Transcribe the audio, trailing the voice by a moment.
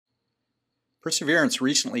Perseverance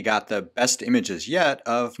recently got the best images yet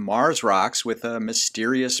of Mars rocks with a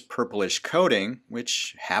mysterious purplish coating,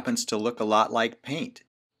 which happens to look a lot like paint.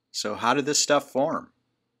 So, how did this stuff form?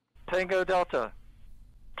 Tango Delta.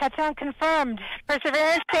 Touchdown confirmed.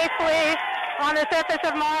 Perseverance safely on the surface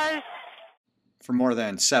of Mars. For more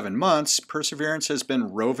than 7 months, Perseverance has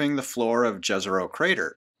been roving the floor of Jezero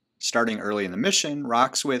Crater. Starting early in the mission,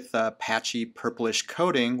 rocks with a patchy purplish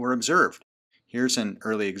coating were observed. Here's an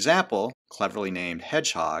early example, cleverly named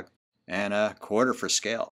Hedgehog, and a quarter for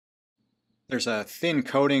scale. There's a thin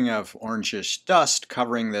coating of orangish dust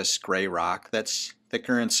covering this gray rock that's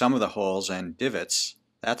thicker in some of the holes and divots.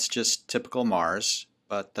 That's just typical Mars,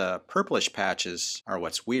 but the purplish patches are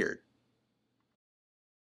what's weird.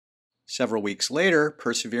 Several weeks later,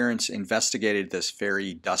 Perseverance investigated this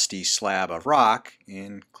very dusty slab of rock,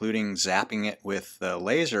 including zapping it with the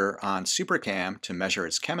laser on SuperCam to measure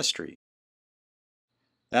its chemistry.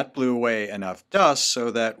 That blew away enough dust so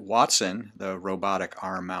that Watson, the robotic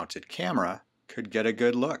arm-mounted camera, could get a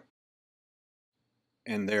good look.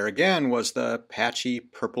 And there again was the patchy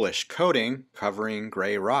purplish coating covering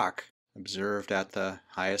gray rock, observed at the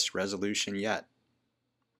highest resolution yet.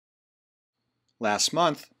 Last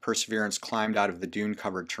month, Perseverance climbed out of the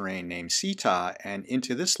dune-covered terrain named Sita and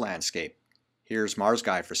into this landscape. Here's Mars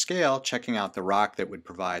Guy for Scale checking out the rock that would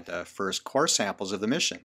provide the first core samples of the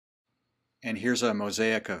mission. And here's a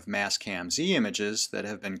mosaic of Mastcam Z images that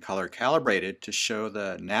have been color calibrated to show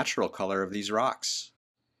the natural color of these rocks.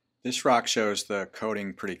 This rock shows the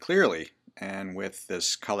coating pretty clearly, and with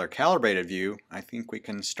this color calibrated view, I think we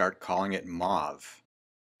can start calling it mauve.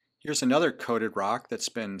 Here's another coated rock that's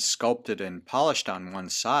been sculpted and polished on one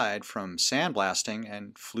side from sandblasting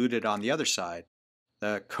and fluted on the other side.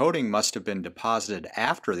 The coating must have been deposited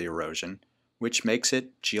after the erosion, which makes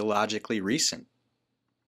it geologically recent.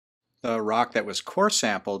 The rock that was core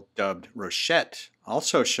sampled, dubbed Rochette,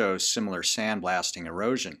 also shows similar sandblasting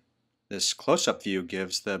erosion. This close-up view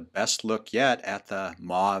gives the best look yet at the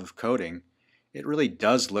mauve coating. It really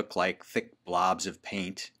does look like thick blobs of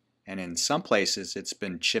paint, and in some places it's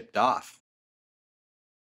been chipped off.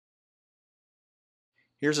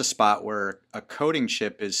 Here's a spot where a coating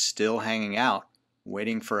chip is still hanging out,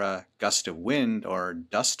 waiting for a gust of wind or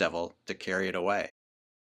dust devil to carry it away.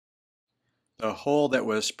 The hole that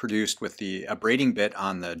was produced with the abrading bit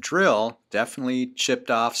on the drill definitely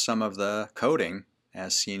chipped off some of the coating,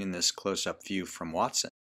 as seen in this close-up view from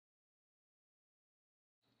Watson.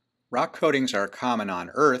 Rock coatings are common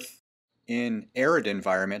on Earth. In arid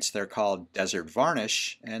environments, they're called desert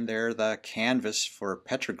varnish, and they're the canvas for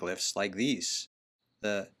petroglyphs like these.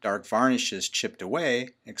 The dark varnish is chipped away,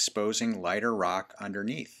 exposing lighter rock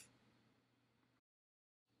underneath.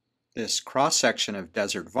 This cross-section of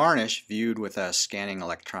desert varnish, viewed with a scanning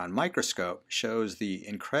electron microscope, shows the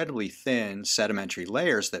incredibly thin sedimentary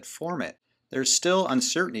layers that form it. There's still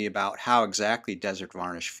uncertainty about how exactly desert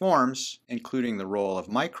varnish forms, including the role of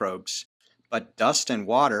microbes, but dust and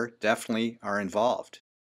water definitely are involved.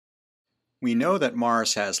 We know that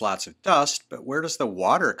Mars has lots of dust, but where does the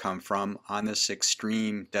water come from on this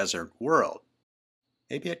extreme desert world?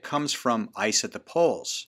 Maybe it comes from ice at the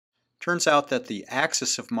poles. Turns out that the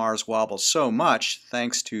axis of Mars wobbles so much,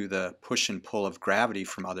 thanks to the push and pull of gravity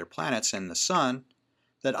from other planets and the Sun,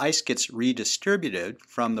 that ice gets redistributed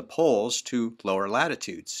from the poles to lower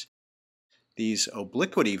latitudes. These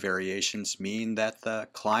obliquity variations mean that the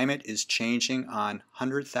climate is changing on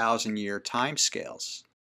 100,000-year timescales.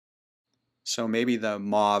 So maybe the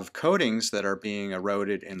mauve coatings that are being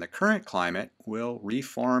eroded in the current climate will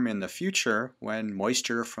reform in the future when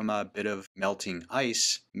moisture from a bit of melting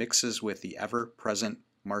ice mixes with the ever-present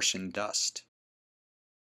Martian dust.